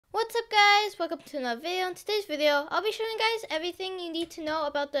guys, welcome to another video. In today's video, I'll be showing you guys everything you need to know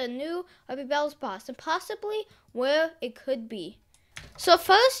about the new RB Battles boss and possibly where it could be. So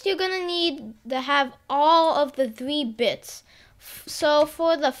first, you're gonna need to have all of the 3 bits. So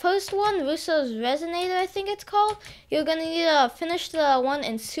for the first one, Russo's Resonator, I think it's called, you're gonna need to finish the one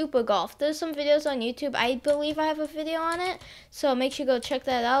in Super Golf. There's some videos on YouTube. I believe I have a video on it, so make sure you go check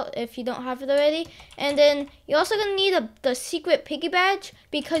that out if you don't have it already. And then you're also gonna need the secret piggy badge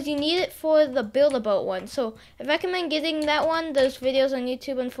because you need it for the Build-A-Boat one. So I recommend getting that one. There's videos on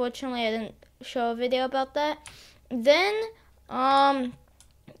YouTube. Unfortunately, I didn't show a video about that. Then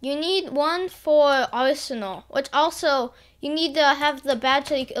you need one for Arsenal, which also you need to have the badge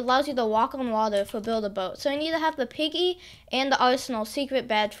that allows you to walk on water for Build-A-Boat. So you need to have the Piggy and the Arsenal secret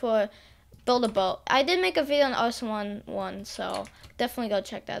badge for Build-A-Boat. I did make a video on Arsenal one, so definitely go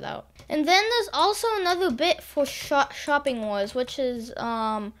check that out. And then there's also another bit for Shopping Wars, which is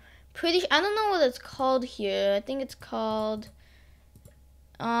I don't know what it's called here. I think it's called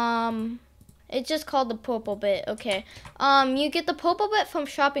it's just called the purple bit. Okay. You get the purple bit from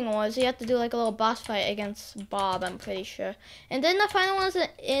Shopping Wars. You have to do like a little boss fight against Bob, I'm pretty sure. And then the final one is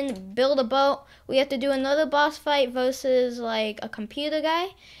in Build-A-Boat. We have to do another boss fight versus like a computer guy.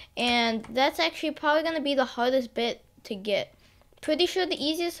 And that's actually probably going to be the hardest bit to get. Pretty sure the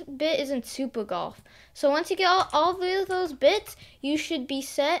easiest bit is in Super Golf. So once you get all 3 of those bits, you should be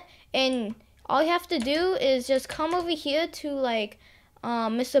set. And all you have to do is just come over here to like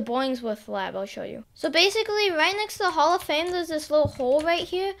Mr. Boingsworth lab. I'll show you. So basically, right next to the Hall of Fame, there's this little hole right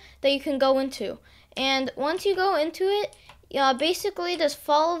here that you can go into. And once you go into it, basically just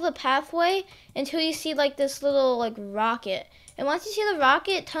follow the pathway until you see like this little like rocket. And once you see the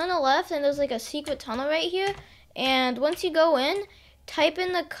rocket, turn to the left, and there's like a secret tunnel right here. And once you go in, type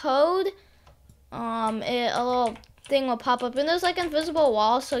in the code. A little thing will pop up, and there's like invisible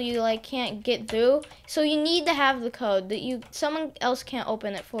wall, so you like can't get through. So you need to have the code that someone else can't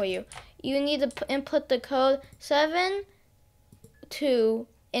open it for you. You need to input the code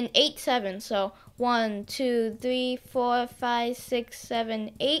 7287. So 1 2 3 4 5 6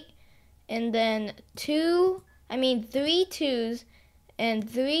 7 8, and then 3 2s and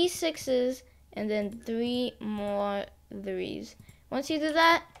 3 6s, and then 3 more 3s. Once you do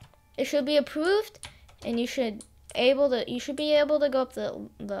that, it should be approved, and you should be able to go up the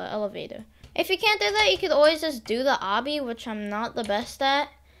elevator. If you can't do that, you could always just do the obby, which I'm not the best at.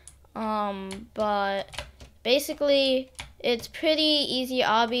 But basically, it's pretty easy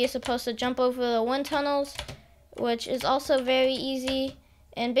obby. You're supposed to jump over the wind tunnels, which is also very easy.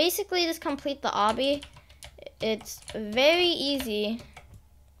 And basically, just complete the obby. It's very easy.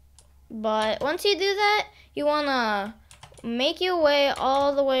 But once you do that, you wanna make your way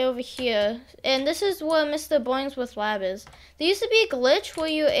all the way over here, and this is where Mr. Boingsworth lab is. There used to be a glitch where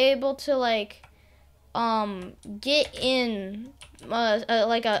you were able to like get in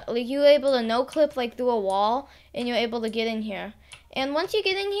you were able to no clip like through a wall, and you're able to get in here. And once you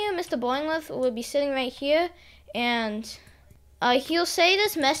get in here, Mr. Boingsworth will be sitting right here, and he'll say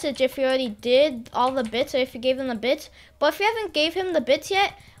this message if you already did all the bits, or if you gave him the bits. But if you haven't gave him the bits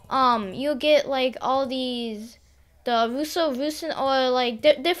yet, you'll get like all these Russo, or like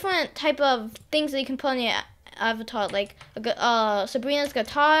different type of things that you can put on your avatar, like Sabrina's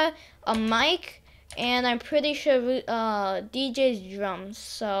guitar, a mic, and I'm pretty sure DJ's drums.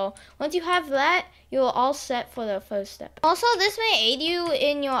 So once you have that, you're all set for the first step. Also, this may aid you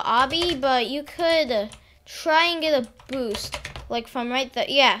in your obby, but you could try and get a boost, like from right there.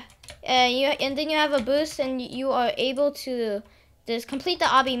 Yeah, and then you have a boost, and you are able to just complete the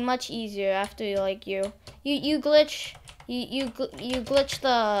obby much easier after you glitch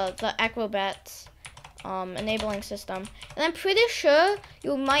the acrobats enabling system. And I'm pretty sure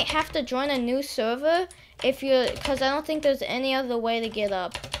you might have to join a new server because I don't think there's any other way to get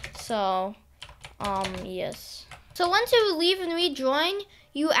up. So yes. So once you leave and rejoin,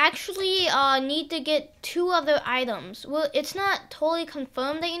 you actually need to get 2 other items. Well, it's not totally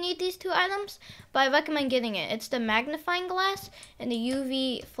confirmed that you need these 2 items, but I recommend getting it. It's the magnifying glass and the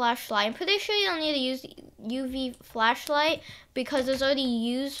UV flashlight. I'm pretty sure you don't need to use UV flashlight because it's already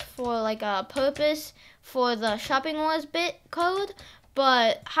used for like a purpose for the Shopping Wars bit code.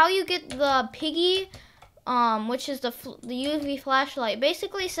 But how you get the piggy, which is the UV flashlight,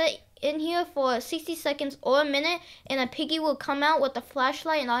 basically set in here for 60 seconds or a minute, and a piggy will come out with the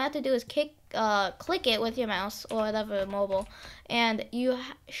flashlight, and all you have to do is click it with your mouse or whatever mobile, and you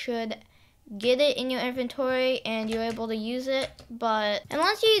should get it in your inventory and you're able to use it. And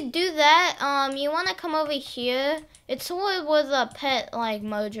once you do that, you want to come over here. It's where the pet like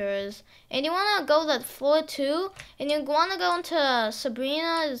mojo is, and you want to go to floor 2, and you want to go into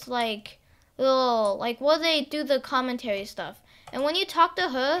Sabrina's like little where they do the commentary stuff. And when you talk to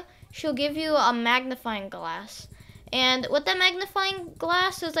her, she'll give you a magnifying glass. And with that magnifying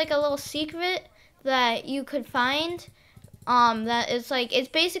glass is like a little secret that you could find. That is like,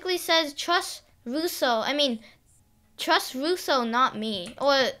 it basically says trust Russo. I mean, trust Russo, not me.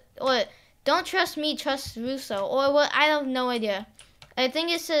 Or don't trust me, trust Russo. Or what? I have no idea. I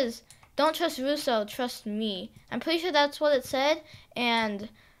think it says don't trust Russo, trust me. I'm pretty sure that's what it said. And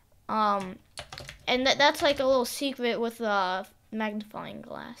that's like a little secret with the magnifying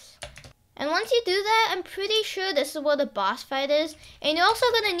glass. And once you do that, I'm pretty sure this is where the boss fight is. And you're also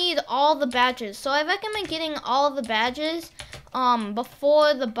going to need all the badges. So I recommend getting all of the badges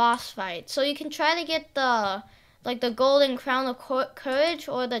before the boss fight. So you can try to get the golden crown of courage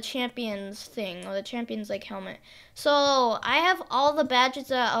or the champions thing, or the champions like helmet. So I have all the badges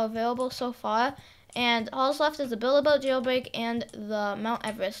that are available so far. And all that's left is the Billabong jailbreak and the Mount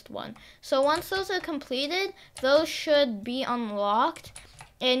Everest one. So once those are completed, those should be unlocked.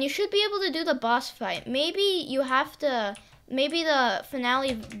 And you should be able to do the boss fight. Maybe the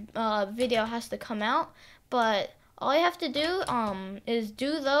finale video has to come out, but all you have to do is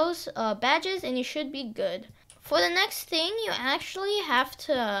do those badges and you should be good. For the next thing, you actually have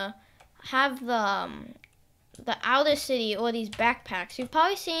to have the outer city or these backpacks. You've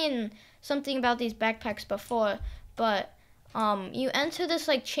probably seen something about these backpacks before, but you enter this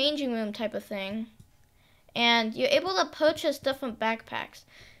like changing room type of thing, and you're able to purchase different backpacks.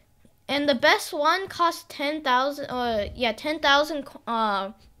 And the best one costs 10,000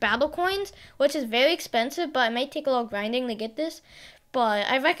 battle coins, which is very expensive, but it may take a little grinding to get this. But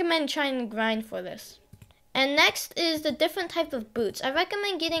I recommend trying to grind for this. And next is the different type of boots. I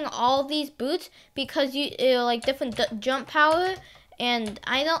recommend getting all these boots because it'll like different jump power. And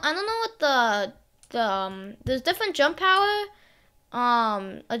I don't know what there's different jump power,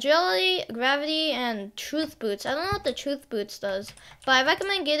 agility, gravity, and truth boots. I don't know what the truth boots does, but I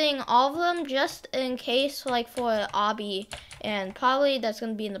recommend getting all of them just in case, like for obby, and probably that's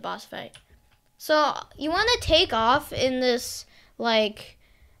gonna be in the boss fight. So you want to take off in this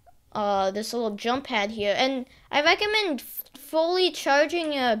this little jump pad here, and I recommend fully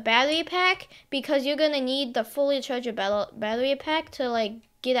charging your battery pack because you're gonna need the fully charge your battery pack to like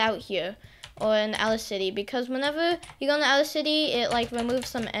get out here or in outer city, because whenever you go in the outer city, it like removes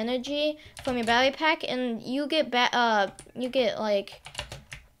some energy from your battery pack, and you get I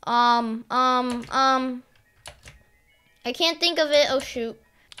can't think of it. Oh shoot,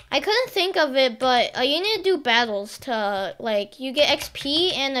 I couldn't think of it, but you need to do battles to like you get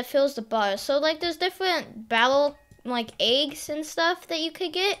XP and it fills the bar. So like there's different battle like eggs and stuff that you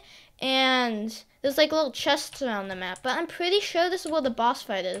could get, and there's like little chests around the map. But I'm pretty sure this is where the boss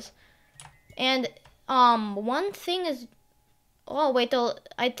fight is. And one thing is, oh wait,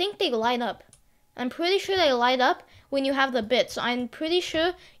 I think they light up. I'm pretty sure they light up when you have the bits. So I'm pretty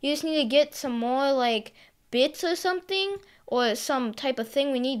sure you just need to get some more like bits or something, or some type of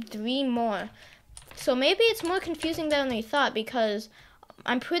thing. We need 3 more. So maybe it's more confusing than we thought, because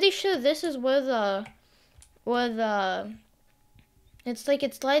I'm pretty sure this is where it's like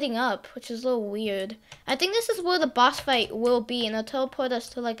it's lighting up, which is a little weird. I think this is where the boss fight will be, and it'll teleport us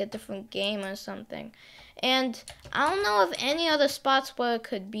to like a different game or something. And I don't know of any other spots where it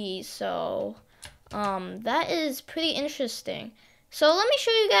could be, so that is pretty interesting. So let me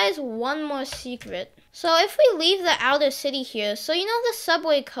show you guys one more secret. So if we leave the outer city here, so you know the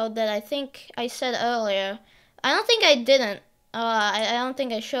subway code that I think I said earlier? I don't think I didn't. I don't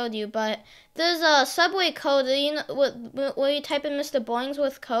think I showed you, but there's a subway code, you know, where you type in Mr.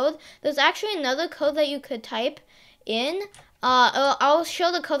 Boingsworth code. There's actually another code that you could type in. I'll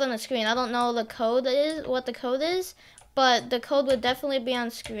show the code on the screen. I don't know what the code is, but the code would definitely be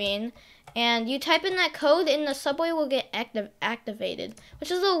on screen. And you type in that code and the subway will get activated,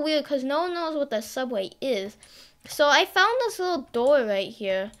 which is a little weird because no one knows what the subway is. So I found this little door right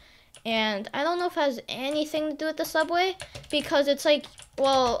here, and I don't know if it has anything to do with the subway, because it's like,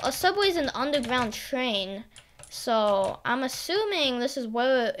 well, a subway is an underground train. So I'm assuming this is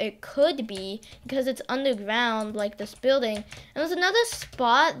where it could be, because it's underground, like this building. And there's another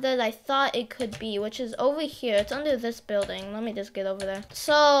spot that I thought it could be, which is over here. It's under this building. Let me just get over there.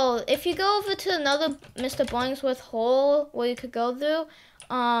 So if you go over to another Mr. Boingsworth hole where you could go through,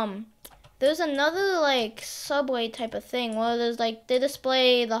 there's another like subway type of thing where there's like they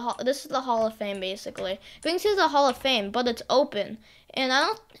display this is the Hall of Fame basically. It brings you to the Hall of Fame, but it's open. And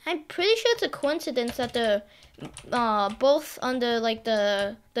I'm pretty sure it's a coincidence that they're both under like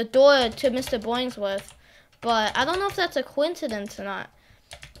the door to Mr. Boingsworth, but I don't know if that's a coincidence or not.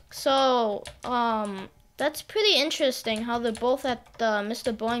 So that's pretty interesting how they're both at the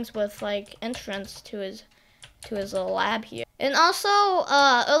Mr. Boingsworth like entrance to his lab here. And also,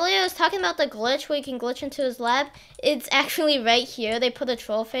 earlier I was talking about the glitch where you can glitch into his lab. It's actually right here. They put a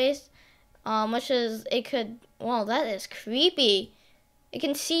troll face, which is, well, that is creepy. It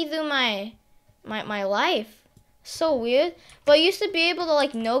can see through my life. So weird. But I used to be able to,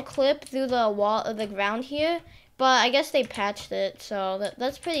 like, no clip through the wall, or the ground here. But I guess they patched it, so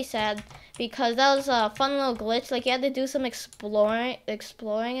that's pretty sad. Because that was a fun little glitch. Like, you had to do some exploring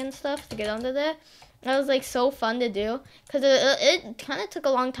and stuff to get under there. That was like so fun to do because it kind of took a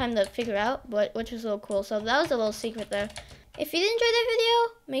long time to figure out, but which was a little cool. So that was a little secret there. If you did enjoy that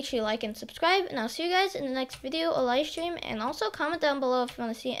video, make sure you like and subscribe, and I'll see you guys in the next video or live stream. And also comment down below if you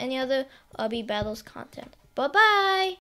want to see any other Obby Battles content. Bye bye.